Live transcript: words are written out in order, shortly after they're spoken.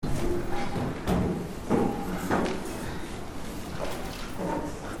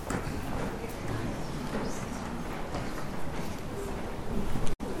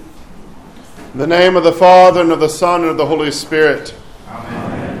In the name of the Father, and of the Son, and of the Holy Spirit.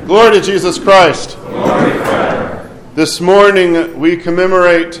 Amen. Glory to Jesus Christ. Glory forever. This morning we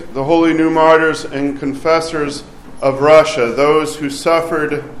commemorate the holy new martyrs and confessors of Russia, those who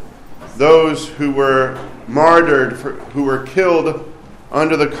suffered, those who were martyred, who were killed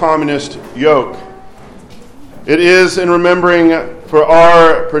under the communist yoke. It is in remembering for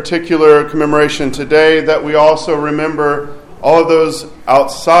our particular commemoration today that we also remember all of those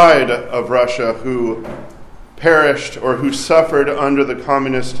outside of Russia who perished or who suffered under the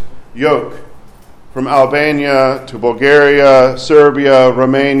communist yoke. From Albania to Bulgaria, Serbia,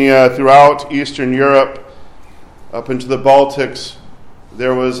 Romania, throughout Eastern Europe, up into the Baltics,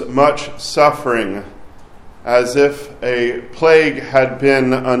 there was much suffering, as if a plague had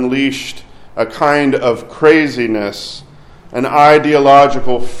been unleashed, a kind of craziness, an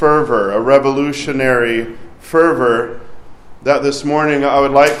ideological fervor, a revolutionary fervor, that this morning I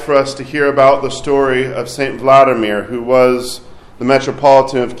would like for us to hear about the story of St. Vladimir, who was the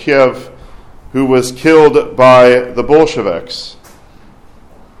Metropolitan of Kiev, who was killed by the Bolsheviks.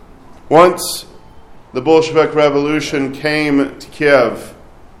 Once the Bolshevik Revolution came to Kiev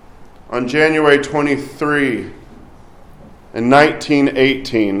on January 23 in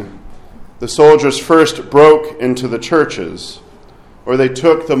 1918, the soldiers first broke into the churches, where they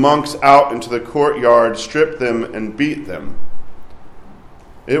took the monks out into the courtyard, stripped them, and beat them.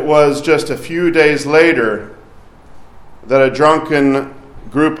 It was just a few days later that a drunken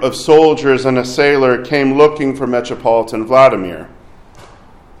group of soldiers and a sailor came looking for Metropolitan Vladimir.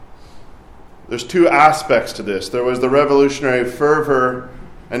 There's two aspects to this. There was the revolutionary fervor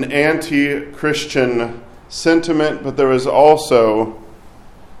and anti-Christian sentiment, but there was also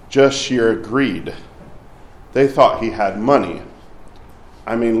just sheer greed. They thought he had money.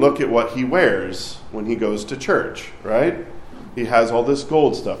 I mean, look at what he wears when he goes to church, right? He has all this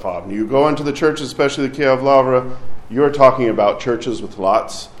gold stuff on. You go into the church, especially the Kiev Lavra, you're talking about churches with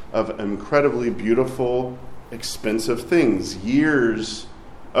lots of incredibly beautiful, expensive things. Years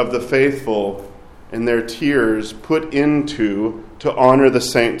of the faithful and their tears put into to honor the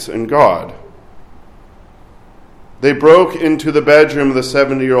saints and God. They broke into the bedroom of the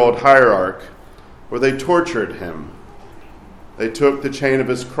 70-year-old Hierarch, where they tortured him. They took the chain of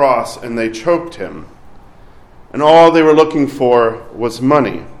his cross and they choked him. And all they were looking for was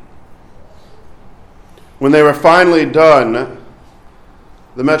money. When they were finally done,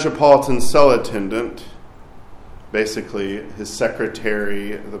 the Metropolitan cell attendant, basically his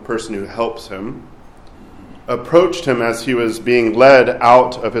secretary, the person who helps him, approached him as he was being led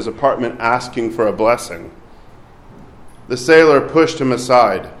out of his apartment asking for a blessing. The sailor pushed him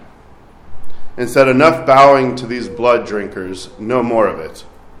aside and said, "Enough bowing to these blood drinkers, no more of it."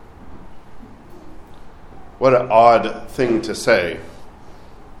 What an odd thing to say.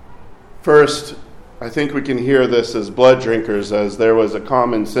 First, I think we can hear this as blood drinkers, as there was a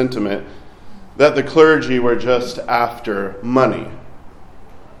common sentiment that the clergy were just after money.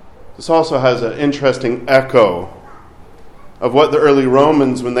 This also has an interesting echo of what the early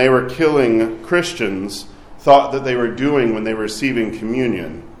Romans, when they were killing Christians, thought that they were doing when they were receiving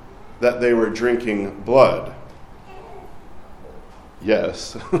communion, that they were drinking blood.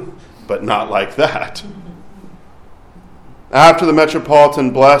 Yes, but not like that. After the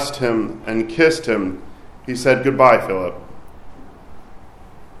Metropolitan blessed him and kissed him, he said, "Goodbye, Philip."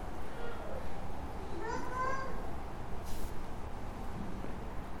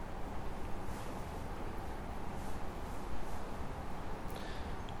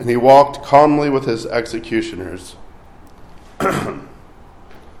 And he walked calmly with his executioners.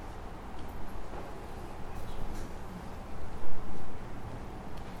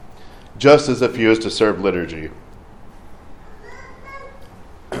 Just as if he was to serve liturgy.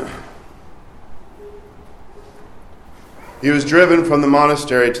 He was driven from the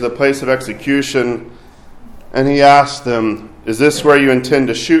monastery to the place of execution, and he asked them, "Is this where you intend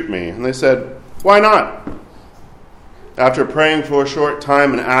to shoot me?" And they said, "Why not?" After praying for a short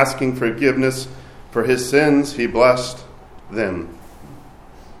time and asking forgiveness for his sins, he blessed them,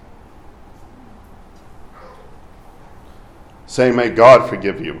 saying, "May God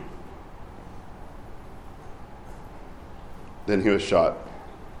forgive you." Then he was shot.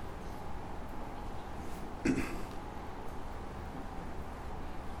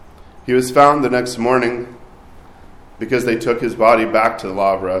 He was found the next morning because they took his body back to the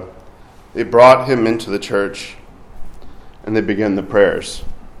Lavra. They brought him into the church and they began the prayers.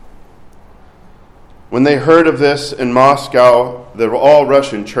 When they heard of this in Moscow, the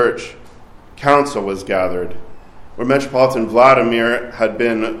all-Russian church council was gathered, where Metropolitan Vladimir had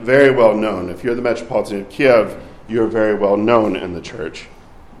been very well known. If you're the Metropolitan of Kiev, you're very well known in the church.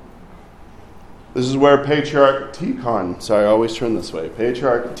 This is where Patriarch Tikhon, sorry, I always turn this way,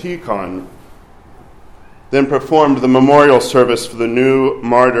 Patriarch Tikhon then performed the memorial service for the new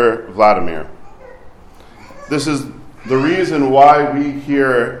martyr Vladimir. This is the reason why we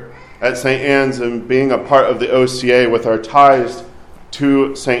here at St. Anne's and being a part of the OCA with our ties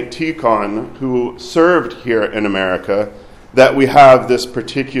to St. Tikhon, who served here in America, that we have this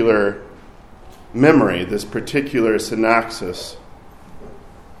particular memory, this particular synaxis.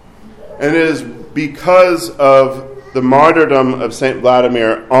 And it is because of the martyrdom of St.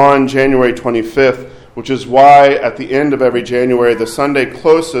 Vladimir on January 25th, which is why at the end of every January, the Sunday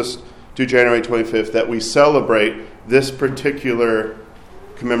closest to January 25th, that we celebrate this particular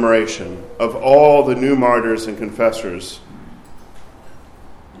commemoration of all the new martyrs and confessors.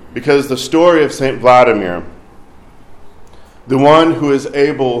 Because the story of St. Vladimir, the one who is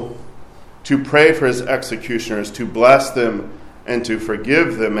able to pray for his executioners, to bless them and to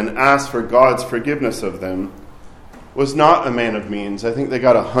forgive them and ask for God's forgiveness of them, was not a man of means. I think they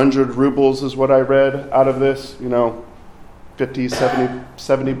got 100 rubles is what I read out of this, 50,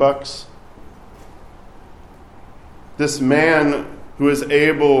 70 bucks. This man who is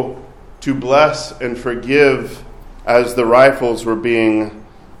able to bless and forgive as the rifles were being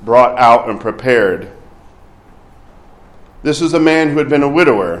brought out and prepared. This was a man who had been a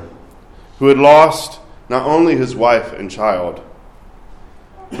widower, who had lost not only his wife and child,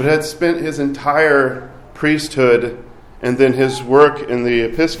 but had spent his entire priesthood and then his work in the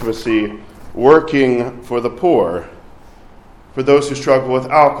episcopacy working for the poor, for those who struggle with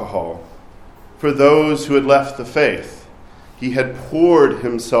alcohol, for those who had left the faith. He had poured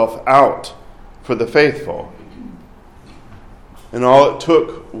himself out for the faithful. And all it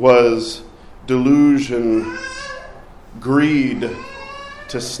took was delusion, greed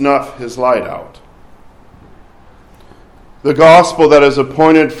to snuff his light out. The gospel that is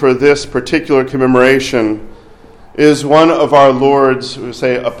appointed for this particular commemoration is one of our Lord's, we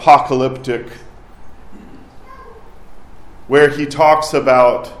say, apocalyptic, where he talks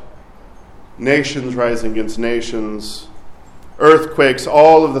about nations rising against nations, earthquakes,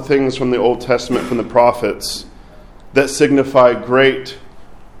 all of the things from the Old Testament, from the prophets, that signify great,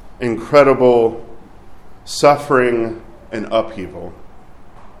 incredible suffering and upheaval.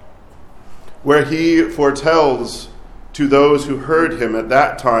 Where he foretells to those who heard him at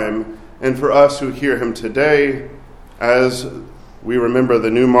that time, and for us who hear him today, as we remember the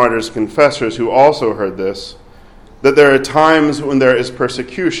new martyrs' confessors who also heard this, that there are times when there is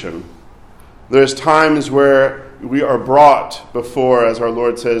persecution. There's times where we are brought before, as our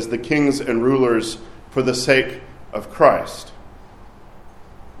Lord says, the kings and rulers for the sake of Christ.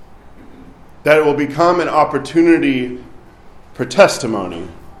 That it will become an opportunity for testimony.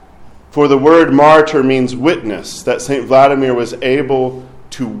 For the word martyr means witness, that St. Vladimir was able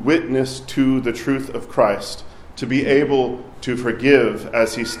to witness to the truth of Christ, to be able to forgive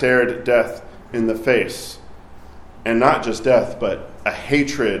as he stared death in the face. And not just death, but a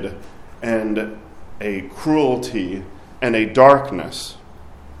hatred and a cruelty and a darkness.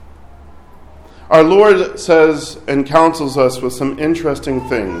 Our Lord says and counsels us with some interesting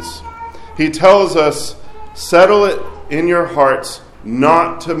things. He tells us, settle it in your hearts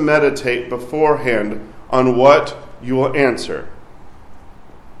not to meditate beforehand on what you will answer.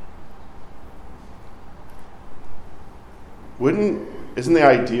 Isn't the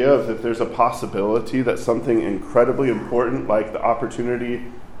idea of if there's a possibility that something incredibly important, like the opportunity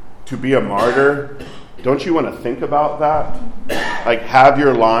to be a martyr, don't you want to think about that? Like, have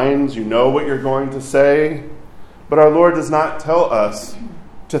your lines, you know what you're going to say. But our Lord does not tell us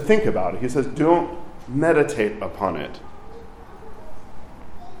to think about it. He says, don't meditate upon it.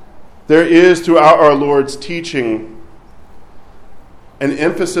 There is, throughout our Lord's teaching, an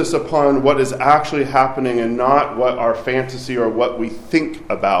emphasis upon what is actually happening and not what our fantasy or what we think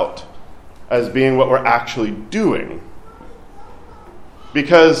about as being what we're actually doing.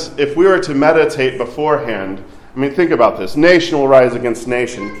 Because if we were to meditate beforehand, think about this. Nation will rise against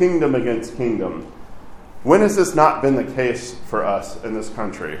nation, kingdom against kingdom. When has this not been the case for us in this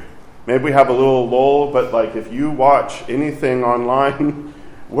country? Maybe we have a little lull, but if you watch anything online,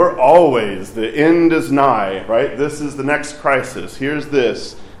 we're always, the end is nigh, right? This is the next crisis. Here's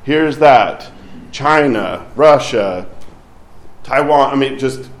this, here's that. China, Russia, Taiwan.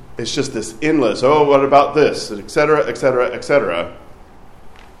 It's just this endless, what about this, et cetera, et cetera, et cetera.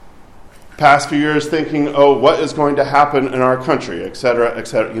 Past few years thinking, what is going to happen in our country, et cetera,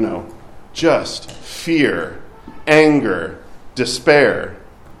 just fear, anger, despair.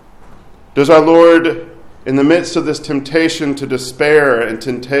 Does our Lord, in the midst of this temptation to despair and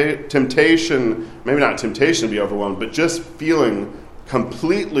temptation, maybe not temptation to be overwhelmed, but just feeling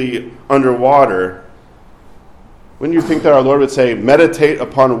completely underwater, wouldn't you think that our Lord would say, meditate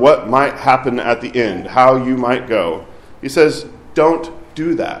upon what might happen at the end, how you might go? He says, don't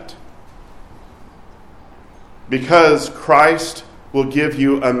do that. Because Christ will give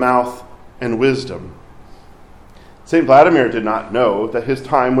you a mouth and wisdom. St. Vladimir did not know that his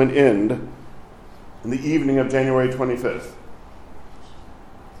time would end in the evening of January 25th.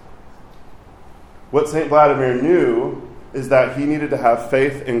 What St. Vladimir knew is that he needed to have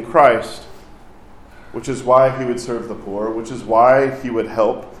faith in Christ, which is why he would serve the poor, which is why he would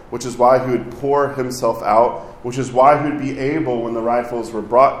help, which is why he would pour himself out, which is why he would be able, when the rifles were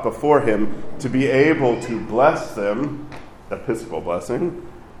brought before him, to be able to bless them, episcopal blessing,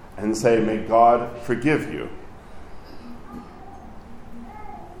 and say, may God forgive you.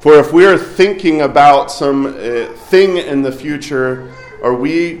 For if we are thinking about some thing in the future, or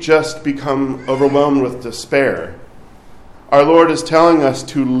we just become overwhelmed with despair, our Lord is telling us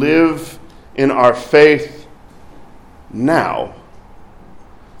to live in our faith now.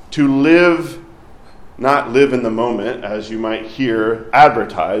 To live, not live in the moment, as you might hear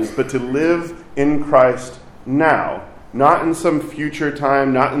advertised, but to live in Christ now. Not in some future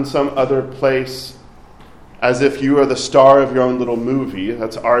time, not in some other place, as if you are the star of your own little movie.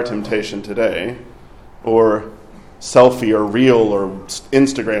 That's our temptation today. Or selfie or reel or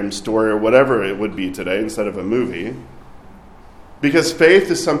Instagram story or whatever it would be today instead of a movie. Because faith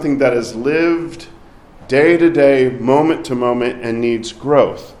is something that is lived day to day, moment to moment, and needs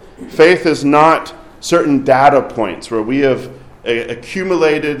growth. Faith is not certain data points where we have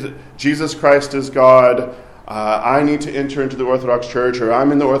accumulated Jesus Christ as God. I need to enter into the Orthodox Church, or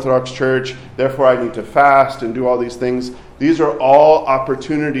I'm in the Orthodox Church, therefore I need to fast and do all these things. These are all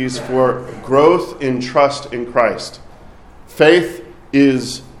opportunities for growth in trust in Christ. Faith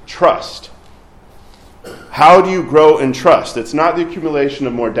is trust. How do you grow in trust? It's not the accumulation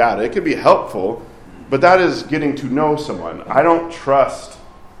of more data. It can be helpful, but that is getting to know someone. I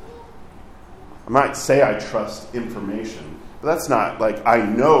might say I trust information, but that's not like I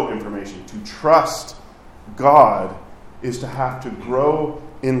know information. To trust God is to have to grow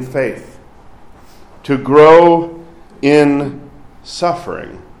in faith, to grow in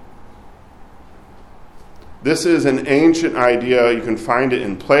suffering. This is an ancient idea. You can find it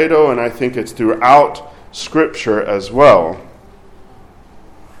in Plato, and I think it's throughout Scripture as well,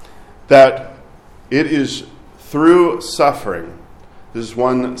 that it is through suffering. This is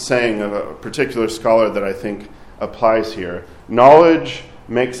one saying of a particular scholar that I think applies here. Knowledge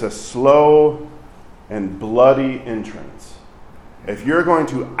makes a slow and bloody entrance. If you're going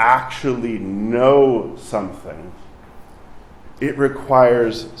to actually know something, it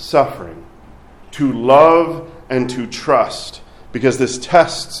requires suffering to love and to trust, because this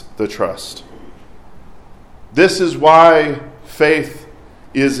tests the trust. This is why faith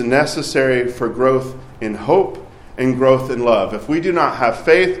is necessary for growth in hope and growth in love. If we do not have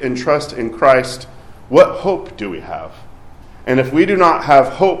faith and trust in Christ, what hope do we have? And if we do not have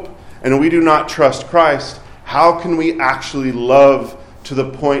hope and we do not trust Christ, how can we actually love to the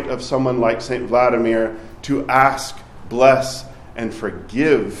point of someone like St. Vladimir to ask, bless, and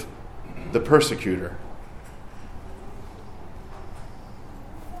forgive the persecutor?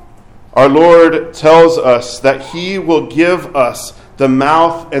 Our Lord tells us that He will give us the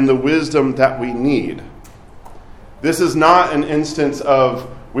mouth and the wisdom that we need. This is not an instance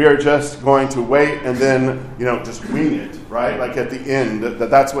of we are just going to wait and then, just wing it, right? Like at the end,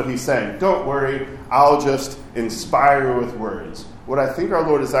 that's what He's saying. Don't worry, I'll just inspire you with words. What I think our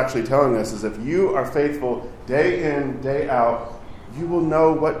Lord is actually telling us is if you are faithful day in, day out, you will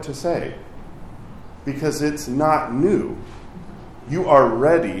know what to say. Because it's not new. You are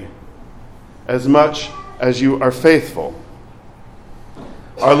ready as much as you are faithful.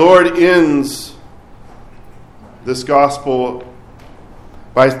 Our Lord ends this gospel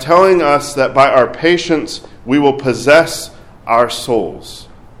by telling us that by our patience we will possess our souls.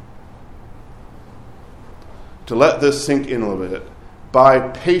 To let this sink in a little bit, by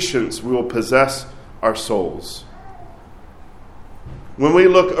patience we will possess our souls. When we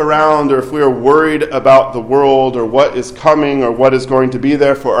look around, or if we are worried about the world or what is coming or what is going to be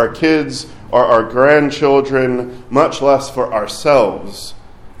there for our kids or our grandchildren, much less for ourselves,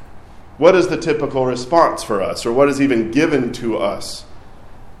 what is the typical response for us, or what is even given to us?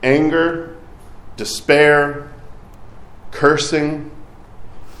 Anger, despair, cursing.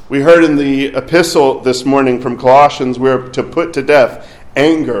 We heard in the epistle this morning from Colossians, we are to put to death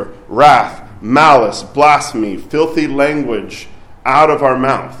anger, wrath, malice, blasphemy, filthy language out of our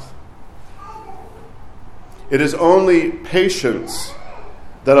mouth. It is only patience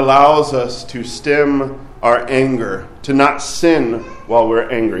that allows us to stem our anger, to not sin while we're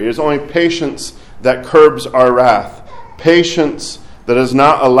angry. It is only patience that curbs our wrath. Patience that does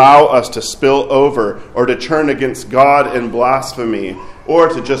not allow us to spill over or to turn against God in blasphemy or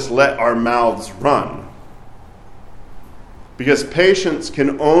to just let our mouths run. Because patience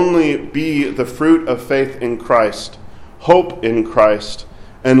can only be the fruit of faith in Christ, hope in Christ,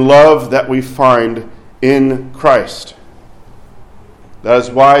 and love that we find in Christ. That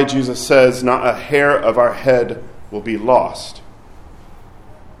is why Jesus says, not a hair of our head will be lost.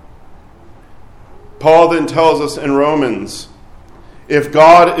 Paul then tells us in Romans, if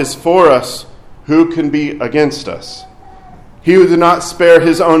God is for us, who can be against us? He who did not spare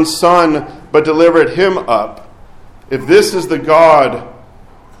his own son, but delivered him up. If this is the God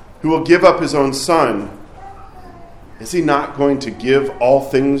who will give up his own son, is he not going to give all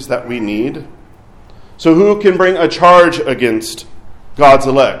things that we need? So who can bring a charge against God's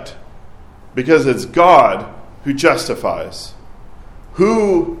elect? Because it's God who justifies.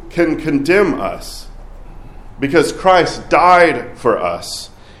 Who can condemn us? Because Christ died for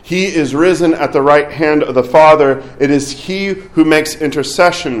us. He is risen at the right hand of the Father. It is he who makes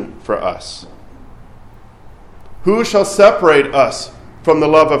intercession for us. Who shall separate us from the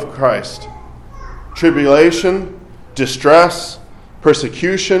love of Christ? Tribulation, distress,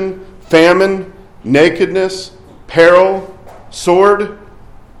 persecution, famine, nakedness, peril, sword.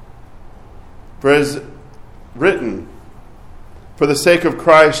 For as written, for the sake of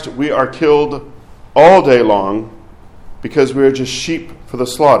Christ we are killed all day long, because we are just sheep for the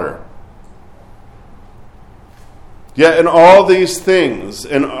slaughter. Yet in all these things,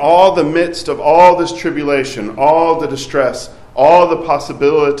 in all the midst of all this tribulation, all the distress, all the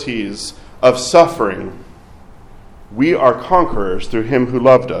possibilities of suffering, we are conquerors through him who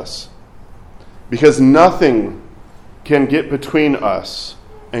loved us. Because nothing can get between us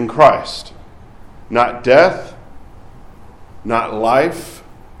and Christ. Not death, not life,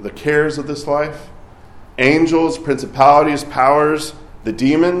 the cares of this life, angels, principalities, powers, the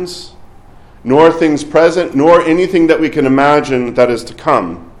demons, nor things present, nor anything that we can imagine that is to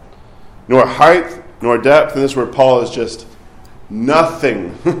come, nor height, nor depth. And this is where Paul is just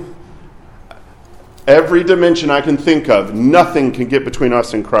nothing. Every dimension I can think of, nothing can get between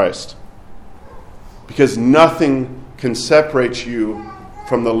us and Christ. Because nothing can separate you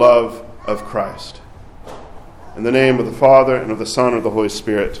from the love of Christ. In the name of the Father, and of the Son, and of the Holy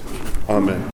Spirit. Amen.